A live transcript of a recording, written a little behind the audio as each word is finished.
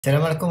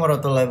Assalamualaikum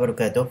warahmatullahi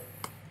wabarakatuh.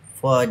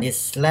 For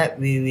this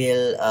lab, we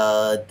will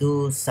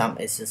do some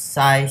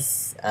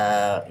exercise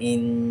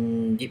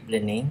in deep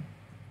learning,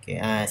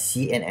 okay,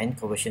 CNN,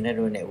 convolutional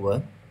neural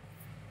network.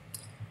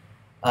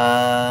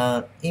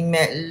 In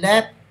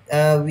MATLAB,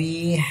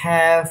 we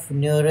have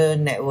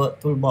neural network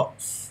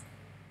toolbox.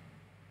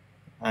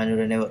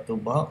 Neural network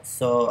toolbox.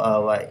 So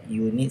what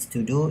you need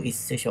to do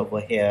is search over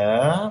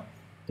here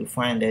to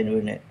find the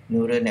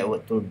neural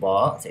network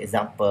toolbox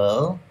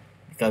example,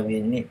 because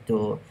we need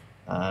to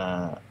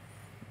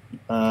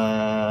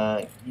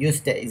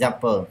use that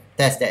example,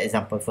 test that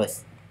example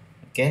first.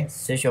 Okay,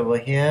 search over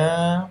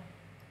here,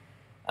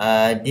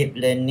 deep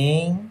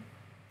learning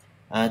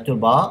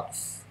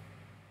toolbox.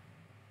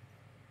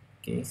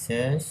 Okay,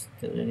 search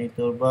deep learning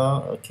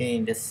toolbox. Okay,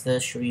 in the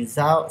search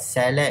result,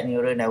 select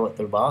neural network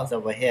toolbox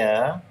over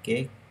here.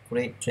 Okay,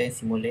 create, train,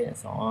 simulate, and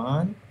so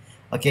on.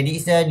 Okay,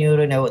 this is the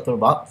neural network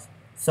toolbox.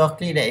 So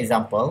click the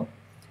example.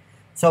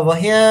 So over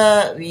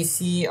here, we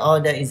see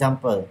all the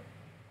example.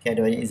 Okay,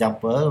 ada banyak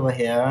example over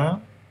here.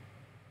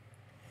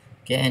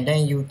 Okay, and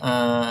then you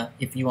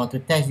if you want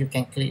to test, you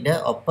can click the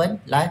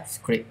open live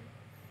script.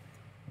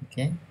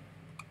 Okay.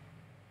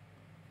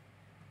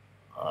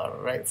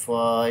 Alright,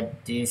 for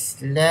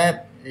this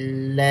lab,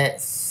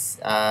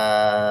 let's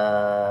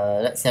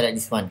select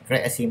this one.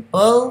 Create a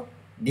simple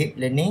deep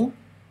learning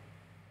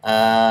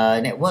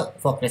network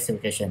for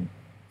classification.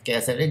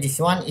 Okay, so this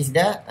one is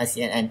the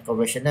CNN,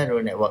 convolutional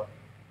neural network.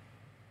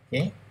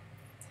 Okay.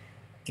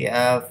 Okay,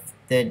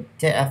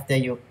 after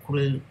you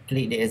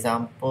click the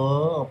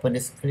example, open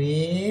the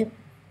script.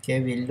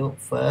 Okay, we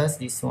look first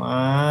this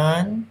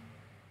one.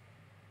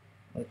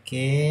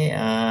 Okay,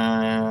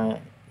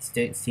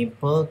 it's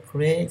simple,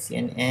 create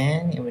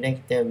CNN.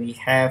 Kemudian we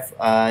have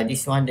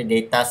this one, the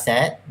data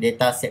set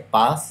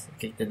path.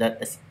 Okay, kita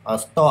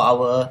store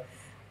our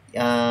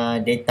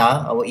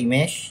data, our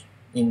image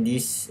in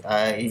this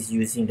is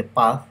using the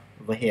path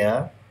over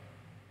here.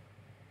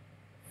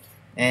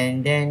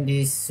 And then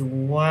this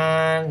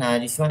one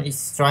is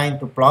trying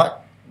to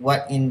plot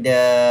what in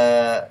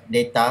the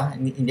data,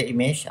 in the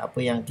image, apa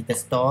yang kita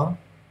store.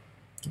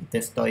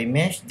 Kita store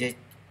image,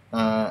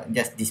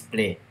 just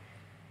display.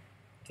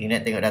 Okay,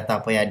 nak tengok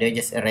data apa yang ada,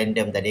 just a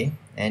random tadi.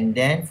 And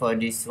then for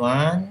this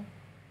one,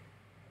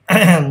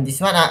 this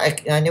one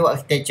network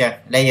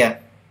architecture layer.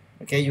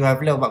 Okay, you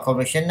have learned about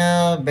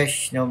convolutional,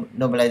 batch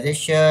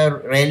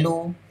normalization,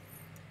 ReLU,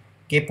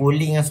 okay,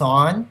 pooling and so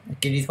on.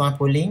 Okay, this one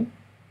pooling.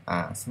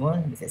 Semua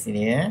dekat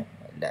sini ya.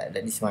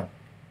 This one.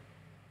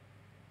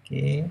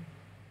 Okay.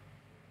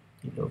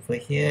 Click over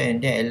here, and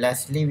then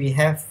lastly we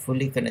have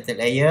fully connected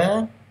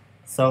layer,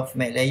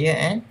 softmax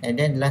layer, and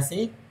then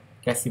lastly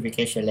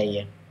classification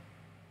layer.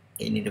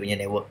 Okay, ini dia punya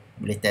network,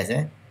 boleh test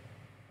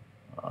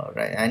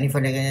Alright, ni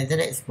for the connected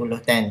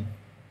 10/10.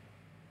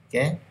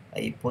 Okay,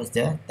 it puts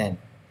the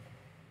 10.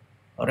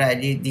 Alright,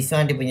 this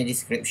one dia punya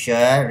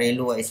description.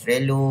 ReLU, what is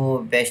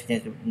ReLU, batch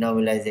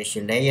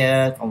normalization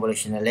layer,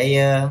 convolutional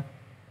layer.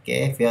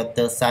 Okay,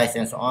 filter size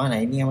and so on.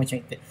 Ini yang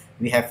macam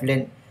we have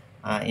learned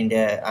in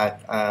the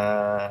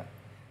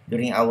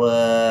during our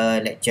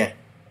lecture.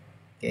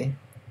 Okay.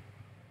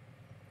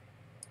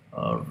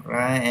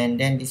 Alright, and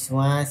then this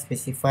one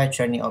specify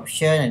training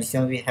option, and this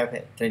one we have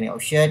training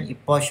option,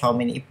 epoch, how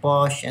many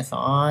epoch, and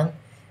so on.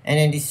 And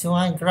then this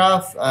one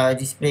graph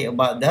display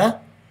about the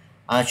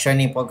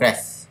training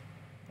progress.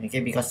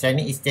 Okay, because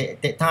training is take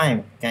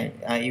time.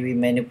 It will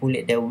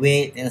manipulate the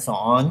weight and so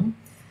on.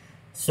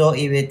 So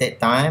it will take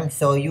time.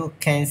 So you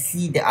can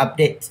see the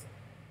update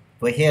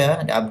over here,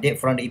 the update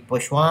from the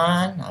epoch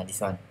 1.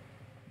 This one.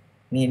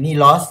 Ni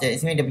loss. That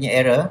means dia punya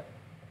error.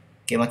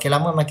 Okay, makin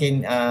lama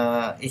makin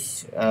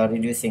is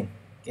reducing.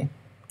 Okay,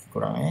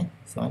 kurang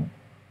This one.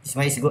 This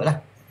one is good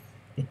lah.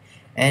 Okay.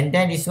 And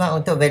then this one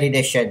untuk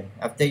validation.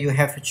 After you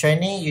have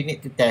training, you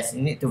need to test.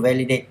 You need to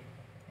validate,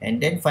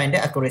 and then find the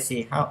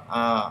accuracy.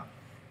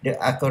 The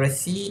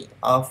accuracy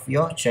of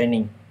your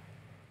training.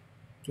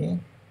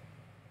 Okay.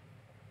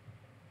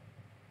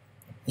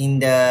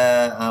 In the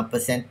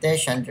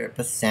percentage, 100%.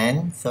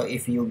 So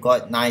if you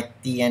got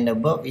 90 and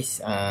above, is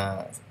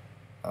I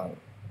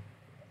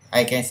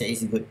can say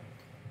it's good.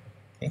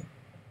 Okay.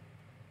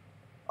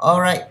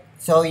 Alright.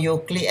 So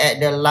you click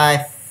at the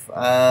live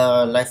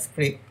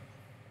script.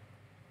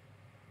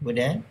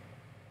 Kemudian,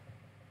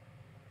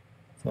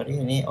 sorry,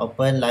 ini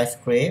open live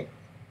script.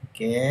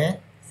 Okay.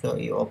 So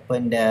you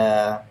open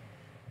the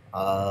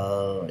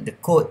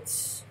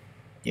codes,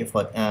 okay,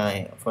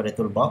 for the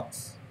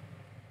toolbox.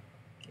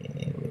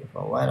 Okay, wait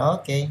for a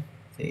while. Okay,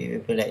 so you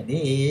will like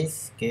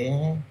this.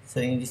 Okay, so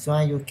in this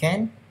one you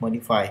can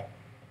modify.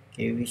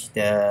 Okay, which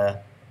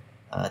the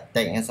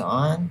tag and so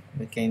on,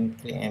 we can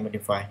click and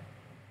modify.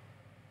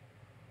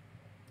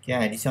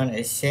 Okay, this one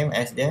is same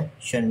as the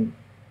shown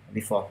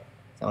before.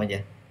 Sama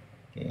je.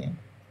 Okay,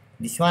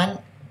 this one,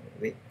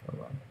 wait for a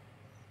while.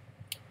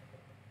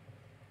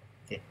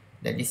 Okay,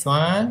 that this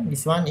one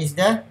is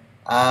the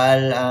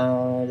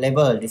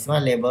label. This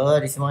one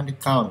label. This one the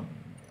count.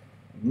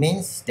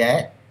 Means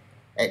that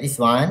at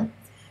this one,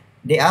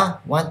 there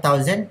are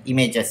 1000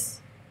 images.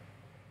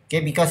 Okay,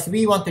 because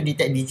we want to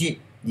detect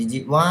digit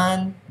 1,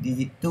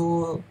 digit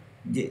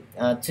 2, digit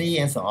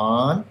 3 and so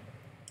on.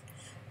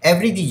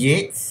 Every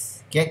digits,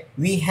 okay,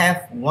 we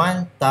have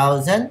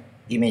 1000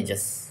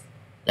 images.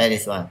 Like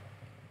this one.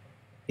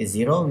 Okay,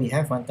 0, we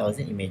have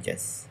 1000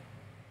 images.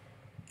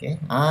 Okay,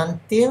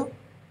 until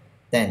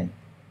 10.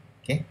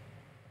 Okay,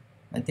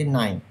 until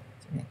 9.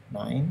 Okay,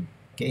 9.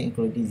 Okay,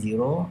 including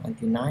 0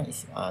 until 9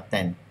 is 10.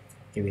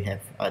 Okay, we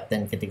have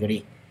 10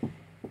 category.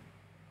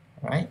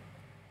 Alright.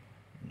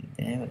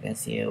 Then we can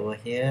see over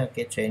here,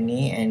 okay,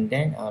 training, and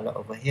then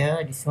over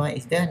here, this one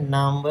is the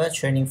number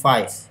training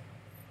files.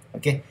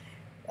 Okay,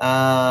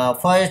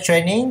 for your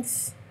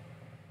trainings,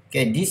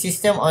 okay, this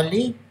system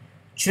only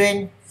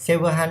train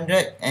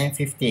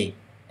 750,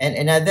 and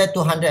another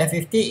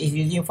 250 is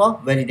using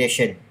for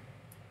validation.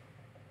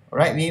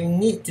 Alright, we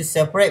need to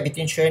separate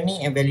between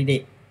training and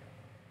validate.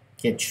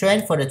 Okay,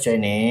 train for the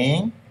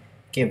training.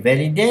 Okay,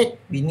 validate,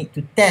 we need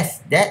to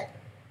test that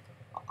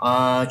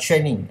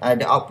training,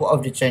 the output of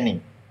the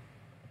training.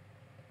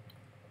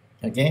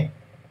 Okay,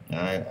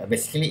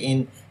 basically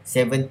in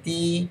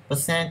 70%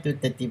 to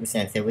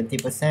 30%.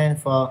 70%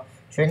 for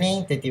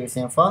training,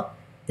 30% for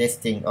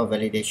testing or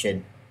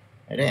validation.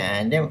 Alright,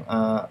 and then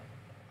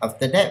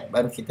after that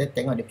baru kita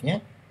tengok dia punya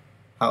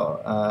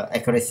how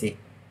accuracy.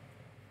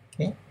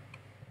 Okay,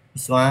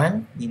 this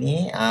one,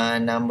 ini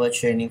number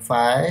training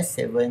file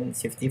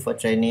 750 for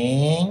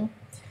training.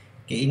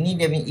 Okay, ini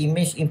dia punya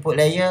image input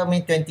layer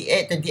mean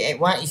 28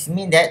 1 is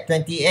mean that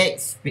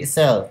 28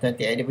 pixel,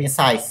 28 dia punya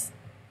size.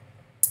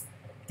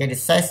 Okay, the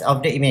size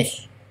of the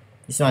image,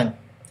 this one.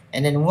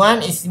 And then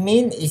 1 is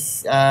mean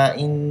is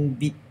in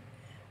bit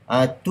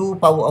 2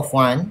 power of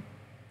 1.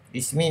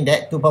 This mean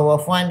that 2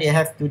 power of 1 they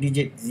have 2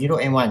 digit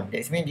 0 and 1.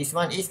 That means this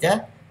one is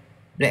the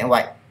black and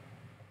white.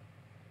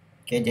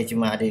 Okay, dia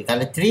cuma ada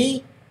color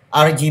 3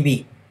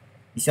 RGB.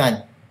 This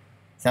one.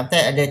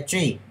 Sometimes ada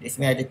 3. This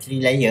means ada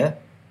 3 layer.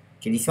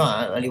 Okay, this one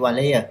only 1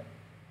 layer.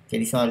 Okay,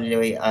 this one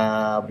only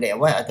black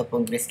and white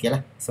ataupun grayscale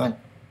lah. This one.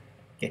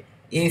 Okay,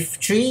 if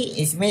 3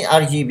 is mean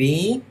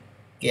RGB.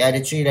 Okay, ada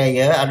 3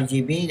 layer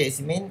RGB. That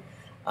mean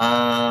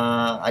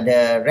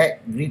ada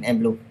red, green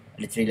and blue.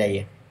 Ada 3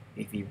 layer.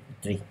 If you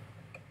 3.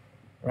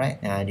 Right,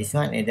 this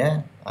one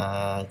ada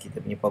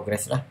kita punya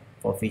progress lah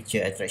for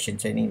feature attraction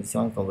training. This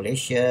one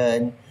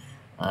convolution,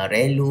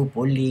 ReLU,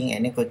 polling,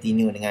 and then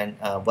continue dengan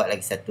buat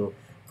lagi satu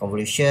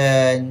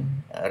convolution,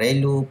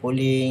 ReLU,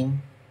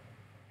 polling.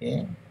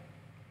 Okay,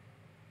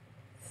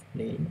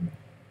 display.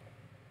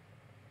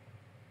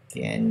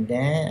 Okay, and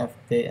then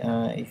after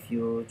if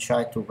you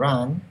try to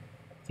run,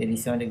 okay,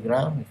 this one the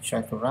graph, you try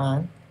to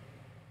run.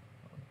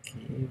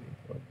 Okay,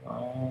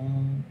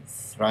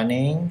 it's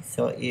running,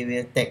 so it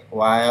will take a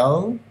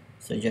while,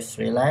 so just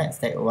relax,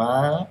 take a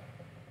while.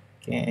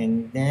 Okay,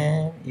 and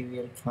then it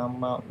will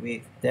come out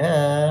with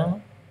the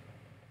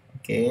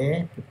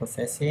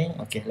pre-processing.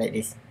 Okay, like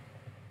this.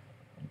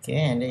 Okay,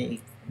 and then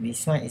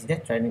this one is the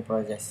training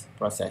progress.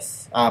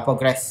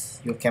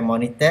 You can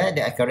monitor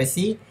the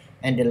accuracy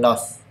and the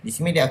loss.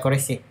 This means the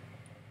accuracy.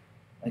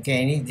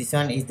 Okay, ini this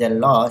one is the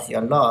loss.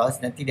 Your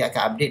loss nanti dia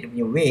akan update dia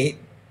punya weight,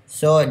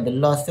 so the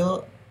loss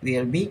tu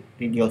will be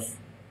reduced.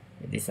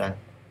 This one.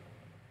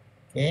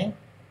 Okay,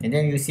 and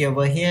then you see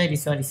over here,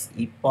 this one is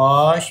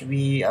epoch.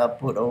 We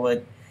put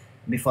over,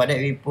 before that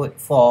we put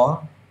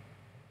 4.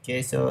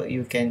 Okay, so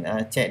you can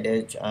check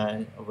the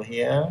over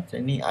here.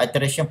 So ni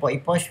iteration for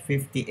epoch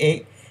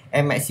 58,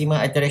 and maximum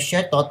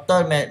iteration,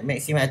 total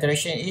maximum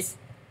iteration is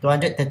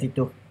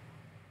 232.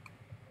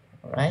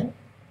 Alright.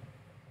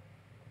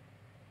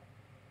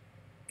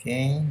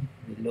 Okay,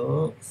 it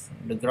looks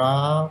the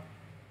graph.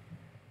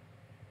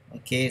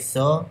 Okay,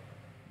 so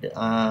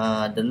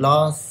the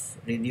loss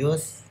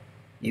reduce.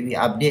 If we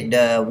update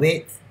the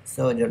weight,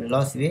 so the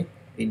loss will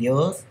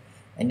reduce,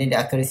 and then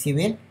the accuracy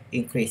will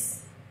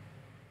increase.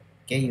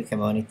 Okay, you can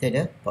monitor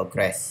the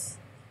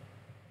progress.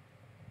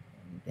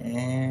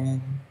 And then,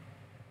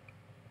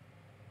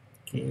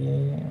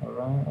 okay,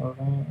 alright.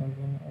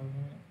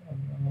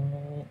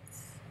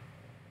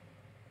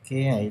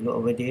 Okay, I look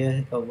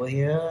over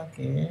here.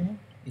 Okay,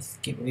 it's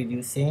keep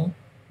reducing,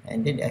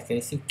 and then the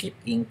accuracy keep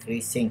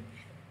increasing,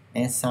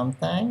 and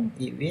sometimes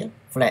it will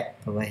flat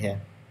over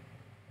here.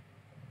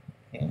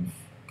 Okay.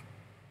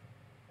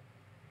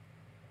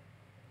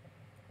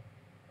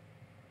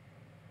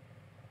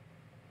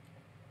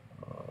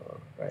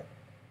 Alright.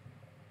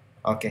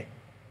 Okay.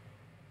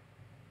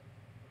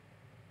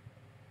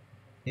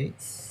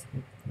 It's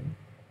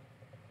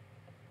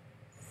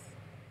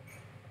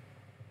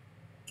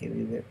okay.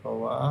 We wait for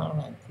a while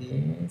like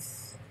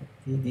this.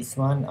 Okay, this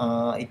one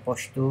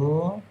epoch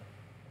 2.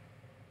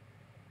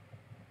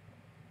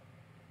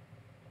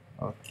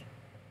 Okay.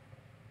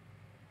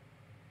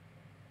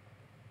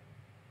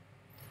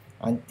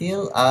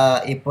 Until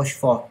epoch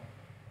 4.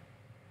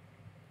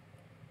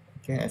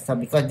 Okay, so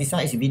because this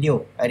one is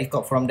video, I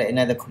record from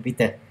another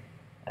computer.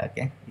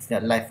 Okay, it's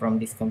not live from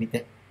this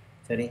computer.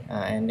 Sorry,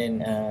 and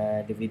then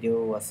the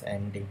video was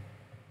ending.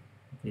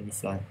 Okay,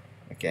 this one.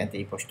 Okay,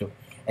 until epoch 2.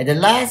 At the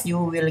last, you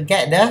will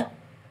get the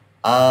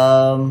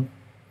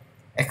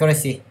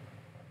accuracy.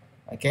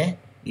 Okay,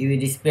 it will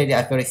display the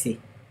accuracy,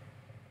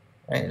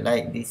 right?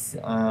 Like this.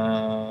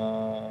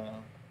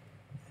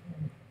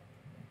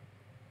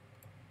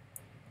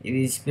 It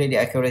will display the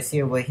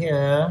accuracy over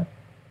here.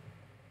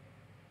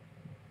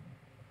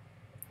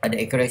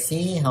 The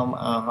accuracy, how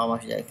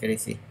much the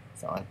accuracy,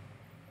 so on.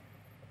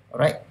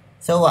 Alright.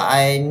 So what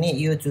I need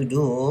you to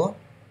do,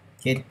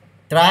 okay,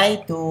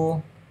 try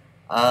to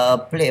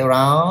play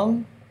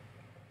around.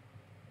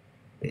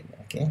 Wait,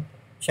 okay.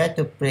 Try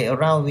to play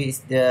around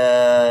with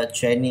the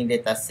training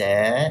data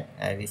set.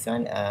 This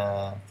one.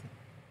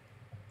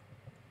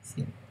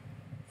 See,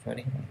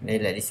 sorry.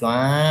 Like this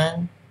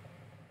one.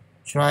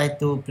 Try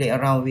to play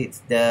around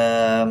with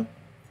the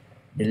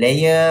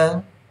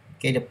layer.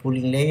 Okay, the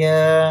pooling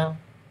layer.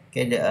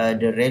 Okay,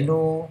 the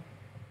relu.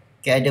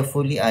 Okay, ada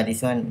fully.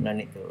 This one no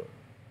need to.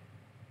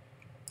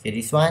 Okay,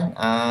 this one.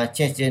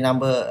 Change the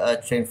number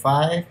train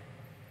 5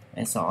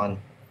 and so on.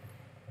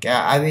 Okay,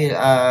 I will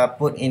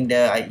put in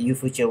the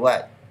future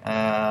what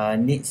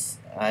needs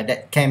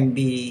that can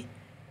be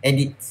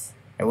edit,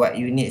 what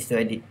you need to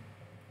edit.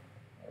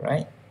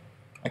 Alright.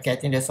 Okay, I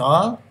think that's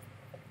all.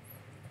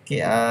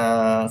 Okay,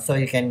 so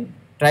you can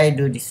try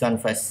do this one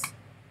first.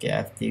 Okay,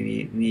 after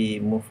we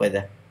move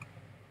further.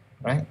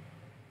 Right.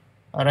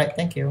 Alright,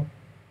 thank you.